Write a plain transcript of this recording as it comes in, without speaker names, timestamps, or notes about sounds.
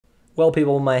Well,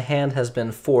 people, my hand has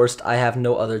been forced. I have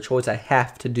no other choice. I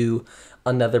have to do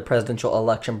another presidential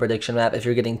election prediction map. If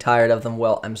you're getting tired of them,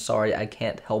 well, I'm sorry. I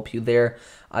can't help you there.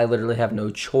 I literally have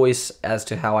no choice as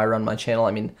to how I run my channel.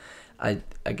 I mean,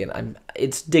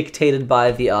 it's dictated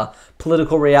by the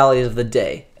political realities of the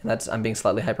day. And I'm being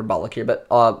slightly hyperbolic here, but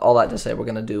all that to say, we're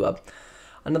going to do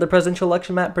another presidential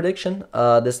election map prediction.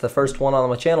 This is the first one on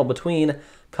my channel between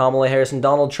Kamala Harris and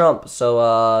Donald Trump.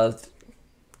 So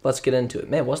let's get into it.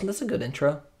 Man, wasn't this a good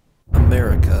intro?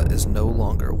 America is no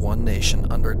longer one nation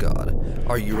under God.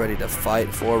 Are you ready to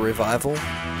fight for revival?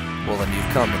 Well, then you've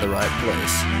come to the right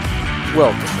place.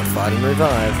 Welcome to Fight and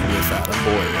Revive with Adam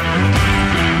Boyer.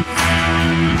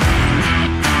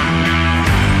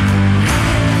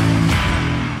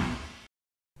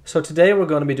 So today we're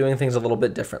going to be doing things a little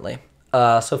bit differently.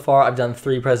 So far I've done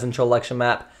 3 presidential election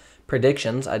map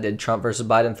predictions. I did Trump versus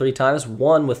Biden 3 times,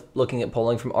 one with looking at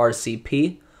polling from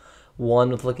RCP, one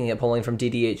with looking at polling from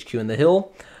DDHQ in the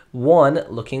Hill, one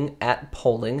looking at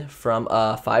polling from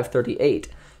 538.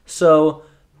 So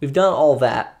we've done all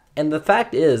that, and the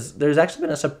fact is there's actually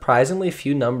been a surprisingly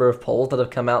few number of polls that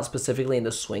have come out specifically in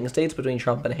the swing states between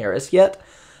Trump and Harris yet.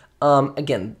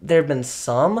 Again, there have been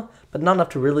some, but not enough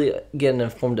to really get an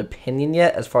informed opinion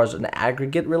yet as far as an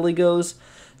aggregate really goes.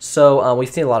 So we've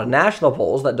seen a lot of national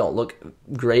polls that don't look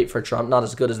great for Trump, not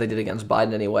as good as they did against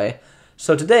Biden anyway.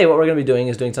 So today what we're going to be doing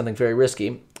is doing something very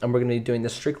risky, and we're going to be doing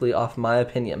this strictly off my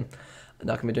opinion. I'm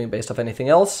not going to be doing it based off anything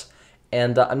else,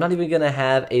 and I'm not even going to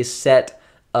have a set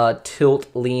tilt,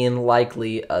 lean,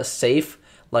 likely, safe.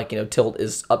 Like, tilt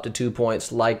is up to 2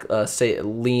 points, like, say,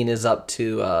 lean is up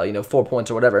to, 4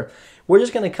 points or whatever. We're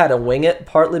just going to kind of wing it,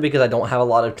 partly because I don't have a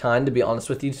lot of time, to be honest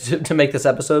with you, to make this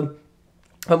episode.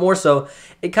 But more so,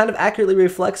 it kind of accurately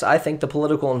reflects, I think, the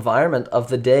political environment of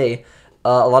the day,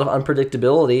 a lot of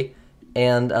unpredictability,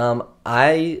 and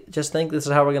I just think this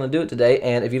is how we're going to do it today.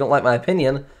 And if you don't like my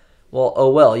opinion, well, oh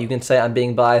well, you can say I'm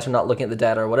being biased or not looking at the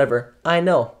data or whatever. I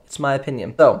know, it's my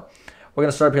opinion. So we're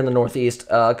going to start up here in the Northeast.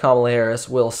 Kamala Harris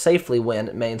will safely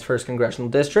win Maine's 1st Congressional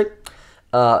District.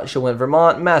 She'll win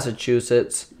Vermont,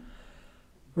 Massachusetts,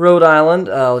 Rhode Island.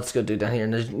 Let's go down here.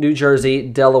 New Jersey,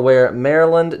 Delaware,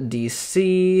 Maryland,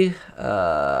 D.C.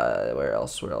 Where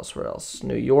else?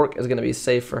 New York is going to be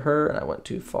safe for her. And I went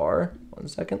too far. 1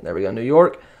 second. There we go. New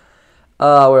York.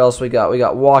 Where else we got? We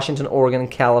got Washington, Oregon,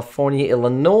 California,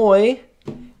 Illinois.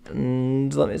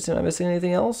 And let me see. Am I missing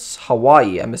anything else?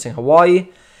 Hawaii. I'm missing Hawaii.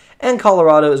 And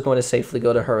Colorado is going to safely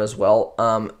go to her as well.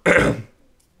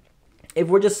 If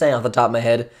we're just saying off the top of my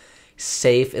head,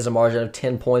 safe is a margin of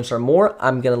 10 points or more,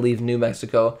 I'm going to leave New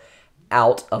Mexico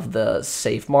out of the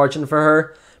safe margin for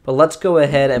her. But let's go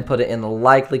ahead and put it in the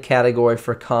likely category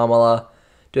for Kamala.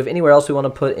 Do we have anywhere else we want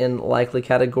to put in likely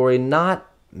category?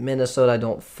 Not Minnesota, I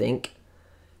don't think.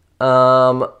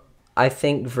 I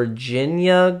think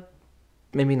Virginia,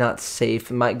 maybe not safe.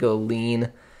 It might go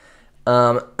lean.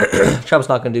 Trump's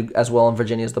not going to do as well in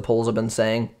Virginia as the polls have been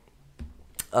saying.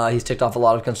 He's ticked off a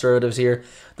lot of conservatives here.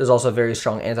 There's also a very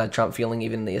strong anti-Trump feeling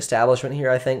even in the establishment here,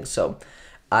 I think. So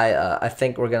I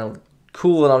think we're going to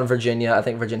cool it on Virginia. I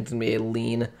think Virginia's going to be a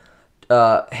lean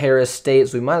Harris state,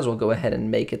 so we might as well go ahead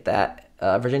and make it that.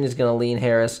 Virginia's going to lean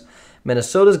Harris.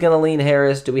 Minnesota's going to lean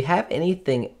Harris. Do we have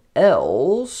anything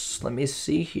else? Let me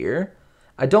see here.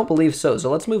 I don't believe so. So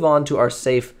let's move on to our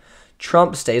safe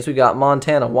Trump states. We've got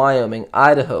Montana, Wyoming,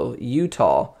 Idaho,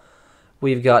 Utah.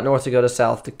 We've got North Dakota,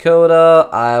 South Dakota,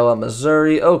 Iowa,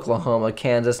 Missouri, Oklahoma,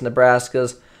 Kansas,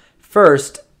 Nebraska's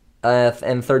 1st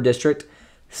and 3rd district.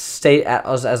 State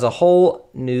as a whole,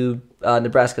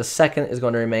 Nebraska's 2nd is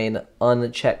going to remain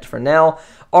unchecked for now.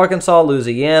 Arkansas,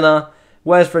 Louisiana,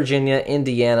 West Virginia,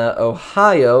 Indiana,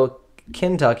 Ohio,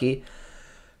 Kentucky,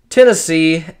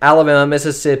 Tennessee, Alabama,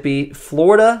 Mississippi,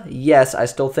 Florida. Yes, I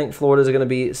still think Florida is going to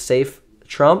be safe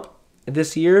Trump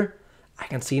this year. I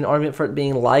can see an argument for it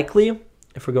being likely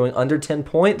if we're going under 10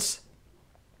 points.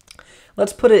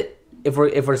 Let's put it, if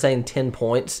we're saying 10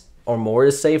 points or more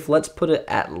is safe, let's put it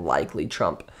at likely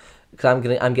Trump.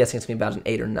 Because I'm guessing it's going to be about an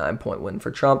 8 or 9 point win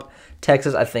for Trump.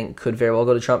 Texas, I think, could very well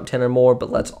go to Trump 10 or more, but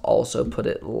let's also put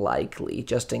it likely,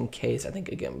 just in case. I think,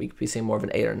 again, we could be seeing more of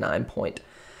an 8 or 9 point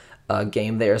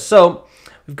game there. So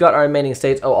we've got our remaining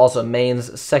states. Oh, also Maine's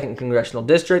 2nd Congressional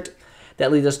District.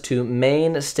 That leads us to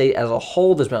Maine state as a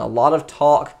whole. There's been a lot of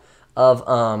talk of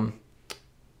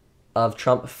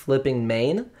Trump flipping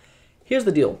Maine. Here's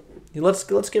the deal.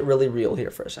 Let's get really real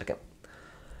here for a second.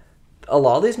 A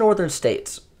lot of these northern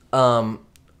states,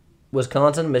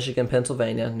 Wisconsin, Michigan,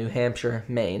 Pennsylvania, New Hampshire,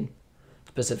 Maine,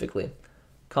 specifically,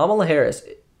 Kamala Harris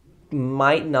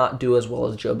might not do as well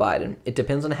as Joe Biden. It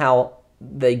depends on how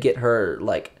they get her,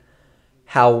 like,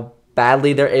 how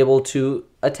badly they're able to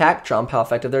attack Trump, how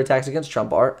effective their attacks against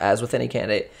Trump are, as with any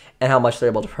candidate, and how much they're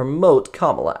able to promote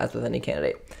Kamala, as with any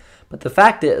candidate. But the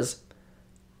fact is,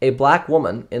 a black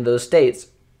woman in those states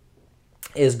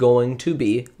is going to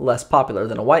be less popular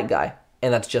than a white guy,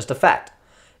 and that's just a fact.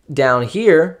 Down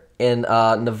here in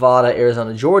Nevada,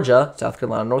 Arizona, Georgia, South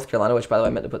Carolina, North Carolina, which, by the way,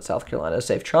 I meant to put South Carolina to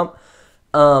save Trump,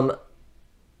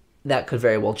 that could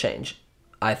very well change.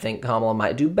 I think Kamala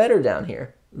might do better down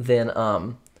here than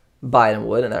Biden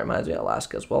would, and that reminds me of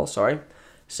Alaska as well. Sorry.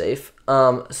 Safe.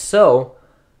 So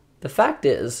the fact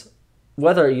is,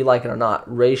 whether you like it or not,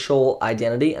 racial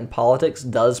identity and politics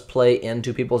does play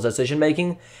into people's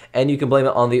decision-making, and you can blame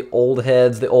it on the old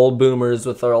heads, the old boomers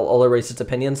with all their racist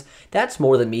opinions. That's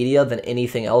more the media than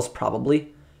anything else,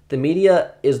 probably. The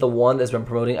media is the one that's been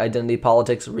promoting identity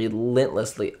politics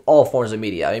relentlessly. All forms of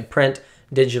media. I mean, print,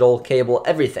 digital, cable,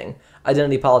 everything.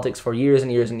 Identity politics for years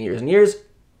and years and years and years.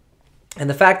 And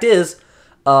the fact is,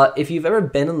 if you've ever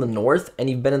been in the North and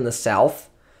you've been in the South,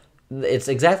 it's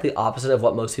exactly opposite of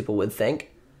what most people would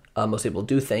think. Most people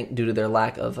do think, due to their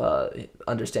lack of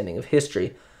understanding of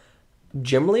history.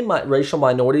 Generally, racial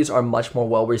minorities are much more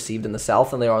well-received in the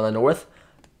South than they are in the North,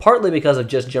 partly because of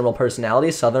just general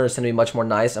personality. Southerners tend to be much more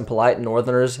nice and polite.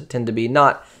 Northerners tend to be,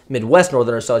 not Midwest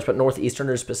Northerners so much, but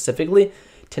Northeasterners specifically,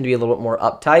 tend to be a little bit more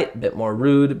uptight, a bit more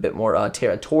rude, a bit more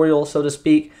territorial, so to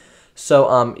speak.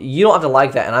 So you don't have to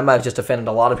like that, and I might have just offended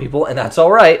a lot of people, and that's all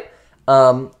right.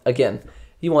 Again,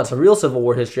 you want some real Civil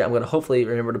War history, I'm going to hopefully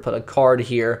remember to put a card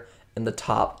here in the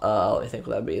top, let me think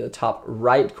what that would be, the top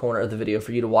right corner of the video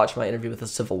for you to watch my interview with a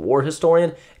Civil War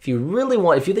historian. If you really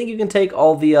want, if you think you can take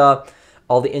all the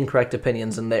incorrect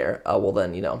opinions in there, well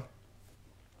then, you know,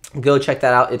 go check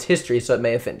that out. It's history, so it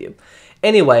may offend you.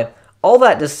 Anyway, all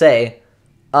that to say,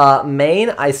 Maine,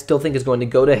 I still think is going to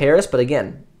go to Harris, but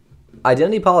again,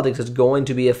 identity politics is going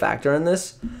to be a factor in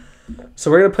this. So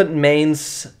we're going to put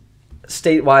Maine's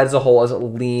statewide as a whole as a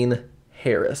lean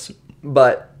Harris.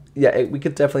 But yeah, we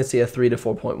could definitely see a 3 to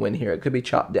 4 point win here. It could be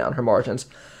chopped down, her margins.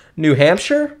 New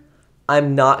Hampshire,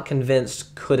 I'm not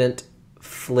convinced couldn't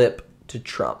flip to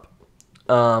Trump.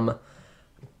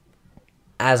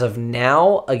 As of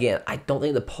now, again, I don't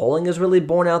think the polling is really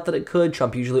borne out that it could.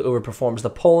 Trump usually overperforms the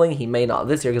polling. He may not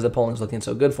this year because the polling is looking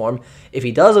so good for him. If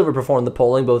he does overperform the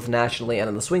polling, both nationally and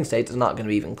in the swing states, it's not going to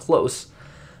be even close.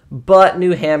 But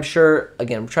New Hampshire,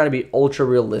 again, I'm trying to be ultra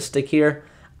realistic here.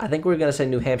 I think we're going to say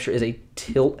New Hampshire is a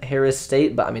tilt Harris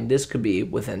state, but I mean, this could be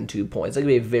within 2 points. It could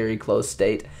be a very close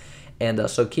state. And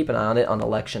so keep an eye on it on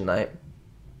election night.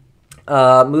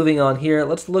 Moving on here,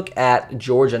 let's look at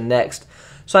Georgia next.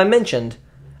 So I mentioned,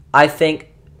 I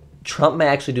think Trump may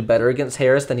actually do better against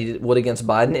Harris than he would against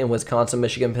Biden in Wisconsin,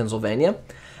 Michigan, Pennsylvania.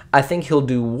 I think he'll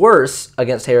do worse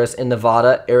against Harris in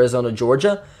Nevada, Arizona,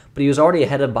 Georgia, but he was already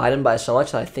ahead of Biden by so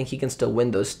much that I think he can still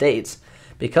win those states.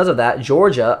 Because of that,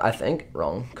 Georgia, I think,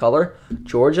 wrong color,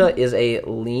 Georgia is a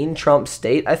lean Trump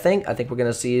state, I think. I think we're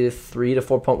going to see a 3 to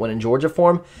 4 point win in Georgia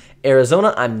for him.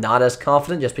 Arizona, I'm not as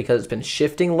confident just because it's been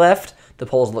shifting left. The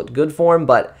polls looked good for him,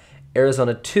 but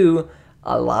Arizona 2,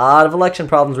 a lot of election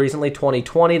problems recently.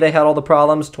 2020, they had all the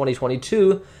problems.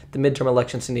 2022, the midterm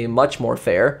elections seem to be much more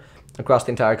fair across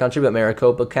the entire country, but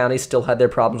Maricopa County still had their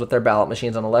problems with their ballot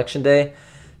machines on election day.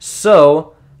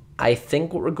 So I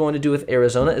think what we're going to do with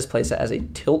Arizona is place it as a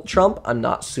tilt Trump. I'm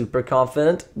not super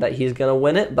confident that he's going to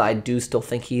win it, but I do still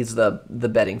think he's the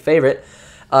betting favorite.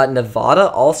 Nevada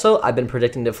also, I've been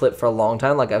predicting to flip for a long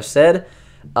time, like I've said.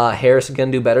 Harris is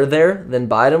going to do better there than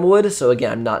Biden would. So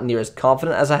again, I'm not near as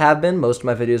confident as I have been. Most of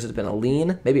my videos has been a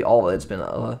lean. Maybe all of it's been,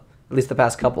 at least the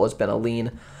past couple, it's been a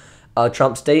lean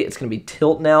Trump state. It's going to be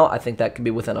tilt now. I think that could be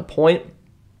within a point.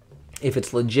 If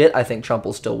it's legit, I think Trump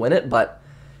will still win it, but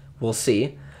we'll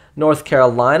see. North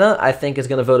Carolina, I think, is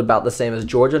going to vote about the same as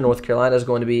Georgia. North Carolina is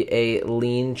going to be a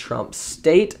lean Trump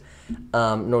state.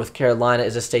 North Carolina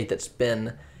is a state that's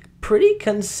been pretty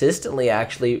consistently,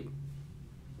 actually,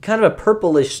 kind of a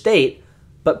purplish state,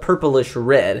 but purplish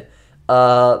red.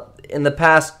 In the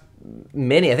past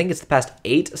I think it's the past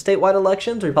 8 statewide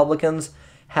elections, Republicans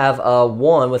have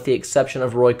won, with the exception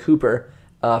of Roy Cooper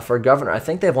for governor. I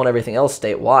think they've won everything else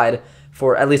statewide,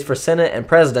 for at least for Senate and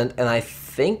President, and I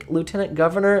think Lieutenant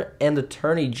Governor and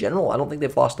Attorney General. I don't think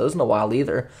they've lost those in a while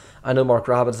either. I know Mark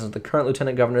Robinson is the current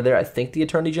Lieutenant Governor there. I think the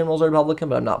Attorney General is a Republican,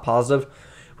 but I'm not positive.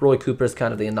 Roy Cooper is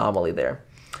kind of the anomaly there.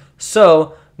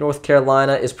 So North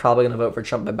Carolina is probably going to vote for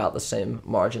Trump by about the same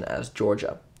margin as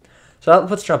Georgia. So that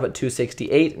puts Trump at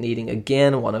 268, needing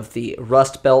again one of the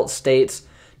Rust Belt states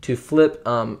to flip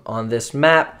on this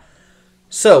map.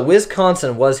 So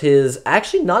Wisconsin was his,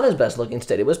 actually not his best looking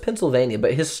state. It was Pennsylvania,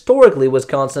 but historically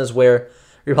Wisconsin is where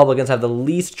Republicans have the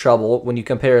least trouble when you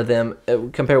compare them,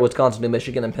 compare Wisconsin, New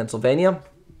Michigan, and Pennsylvania.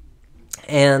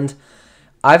 And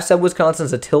I've said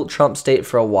Wisconsin's a tilt Trump state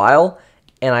for a while,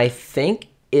 and I think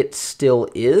it still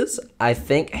is. I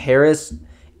think Harris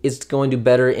is going to do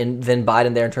better than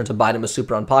Biden there in terms of Biden was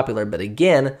super unpopular. But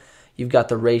again, you've got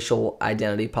the racial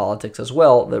identity politics as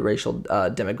well, the racial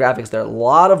demographics. There are a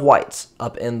lot of whites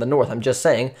up in the North. I'm just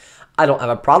saying I don't have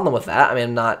a problem with that. I mean,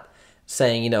 I'm not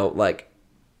saying, like,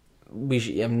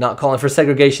 I'm not calling for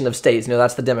segregation of states.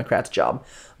 That's the Democrats' job.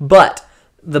 But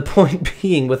the point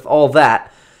being with all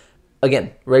that,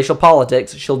 again, racial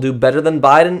politics, she'll do better than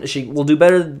Biden. She will do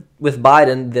better with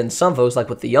Biden than some folks, like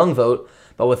with the young vote.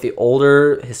 But with the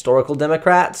older historical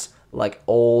Democrats, like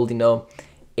old,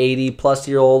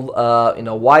 80-plus-year-old,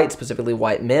 white, specifically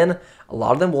white men, a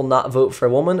lot of them will not vote for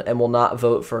a woman and will not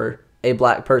vote for a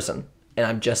black person. And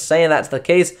I'm just saying that's the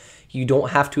case. You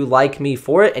don't have to like me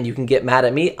for it, and you can get mad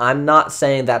at me. I'm not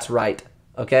saying that's right,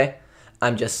 okay?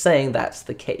 I'm just saying that's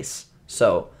the case.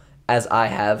 So, as I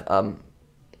have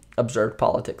observed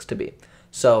politics to be.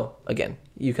 So, again,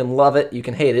 you can love it, you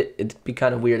can hate it. It'd be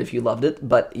kind of weird if you loved it,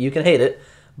 but you can hate it.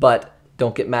 But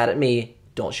don't get mad at me.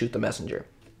 Don't shoot the messenger.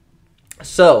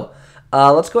 So,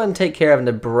 let's go ahead and take care of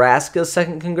Nebraska's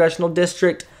 2nd Congressional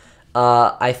District.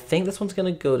 I think this one's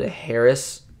going to go to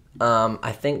Harris.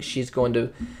 I think she's going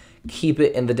to keep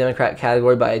it in the Democrat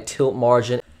category by a tilt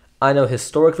margin. I know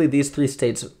historically these 3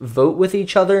 states vote with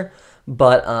each other,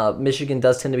 but Michigan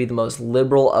does tend to be the most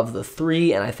liberal of the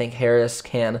 3, and I think Harris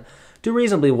can do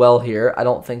reasonably well here. I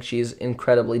don't think she's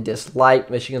incredibly disliked.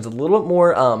 Michigan's a little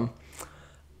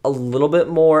bit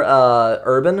more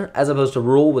urban as opposed to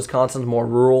rural. Wisconsin's more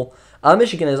rural.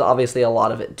 Michigan is obviously a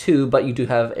lot of it too, but you do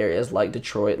have areas like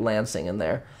Detroit, Lansing in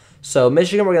there. So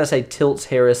Michigan, we're going to say tilts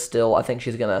Harris still. I think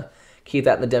she's going to keep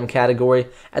that in the Dem category.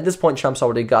 At this point, Trump's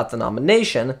already got the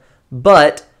nomination,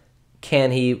 but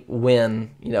can he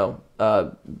win,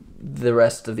 the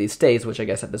rest of these states, which I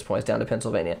guess at this point is down to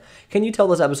Pennsylvania. Can you tell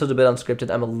this episode's a bit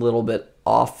unscripted? I'm a little bit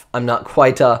off. I'm not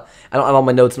quite, I don't have all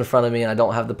my notes in front of me, and I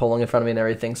don't have the polling in front of me and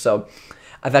everything, so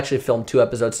I've actually filmed 2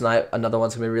 episodes tonight. Another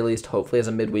one's going to be released hopefully as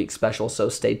a midweek special, so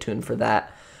stay tuned for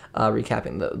that,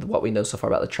 recapping what we know so far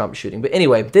about the Trump shooting. But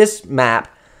anyway, this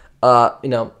map,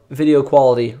 video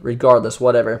quality, regardless,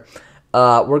 whatever,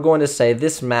 we're going to say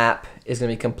this map is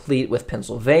going to be complete with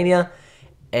Pennsylvania,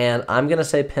 and I'm going to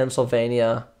say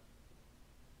Pennsylvania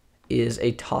is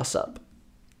a toss-up.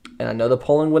 And I know the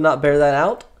polling would not bear that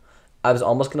out. I was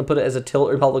almost going to put it as a tilt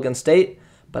Republican state,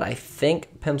 but I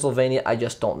think Pennsylvania, I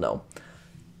just don't know.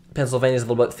 Pennsylvania's a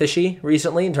little bit fishy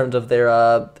recently in terms of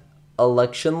their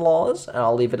election laws, and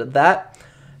I'll leave it at that.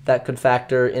 That could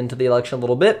factor into the election a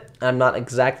little bit. I'm not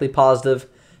exactly positive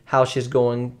how she's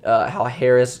going, how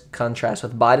Harris contrasts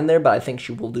with Biden there, but I think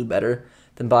she will do better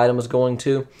than Biden was going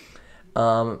to.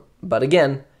 But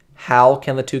again, how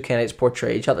can the 2 candidates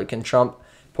portray each other? Can Trump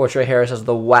portray Harris as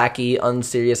the wacky,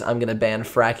 unserious, I'm going to ban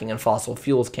fracking and fossil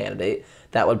fuels candidate?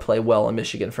 That would play well in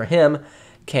Michigan for him.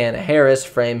 Can Harris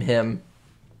frame him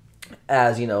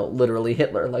as, literally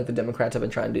Hitler, like the Democrats have been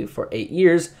trying to do for 8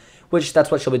 years, which that's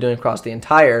what she'll be doing across the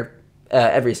entire,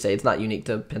 every state. It's not unique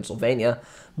to Pennsylvania.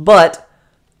 But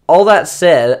all that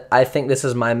said, I think this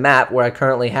is my map where I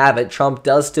currently have it. Trump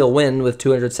does still win with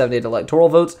 278 electoral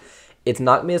votes. It's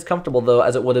not going to be as comfortable, though,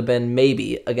 as it would have been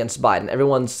maybe against Biden.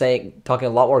 Everyone's talking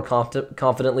a lot more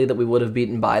confidently that we would have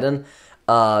beaten Biden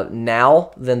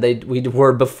now than we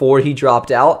were before he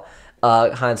dropped out.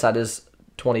 Hindsight is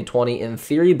 2020 in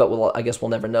theory, but I guess we'll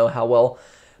never know how well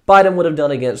Biden would have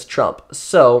done against Trump.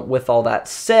 So, with all that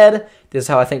said, this is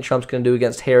how I think Trump's going to do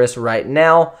against Harris right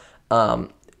now.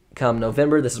 Come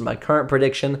November, this is my current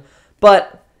prediction.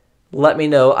 But let me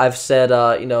know. I've said,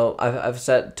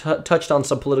 touched on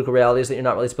some political realities that you're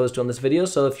not really supposed to on this video.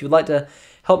 So if you'd like to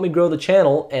help me grow the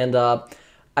channel, and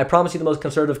I promise you the most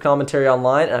conservative commentary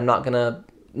online, and I'm not going to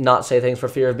not say things for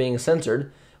fear of being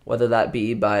censored, whether that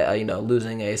be by,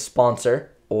 losing a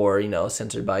sponsor or,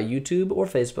 censored by YouTube or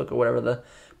Facebook or whatever the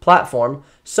platform.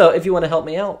 So if you want to help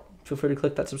me out, feel free to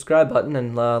click that subscribe button,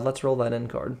 and let's roll that end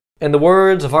card. In the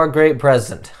words of our great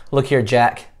president, look here,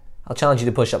 Jack. I'll challenge you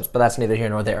to push-ups, but that's neither here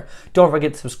nor there. Don't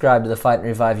forget to subscribe to the Fight and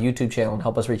Revive YouTube channel and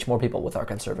help us reach more people with our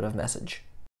conservative message.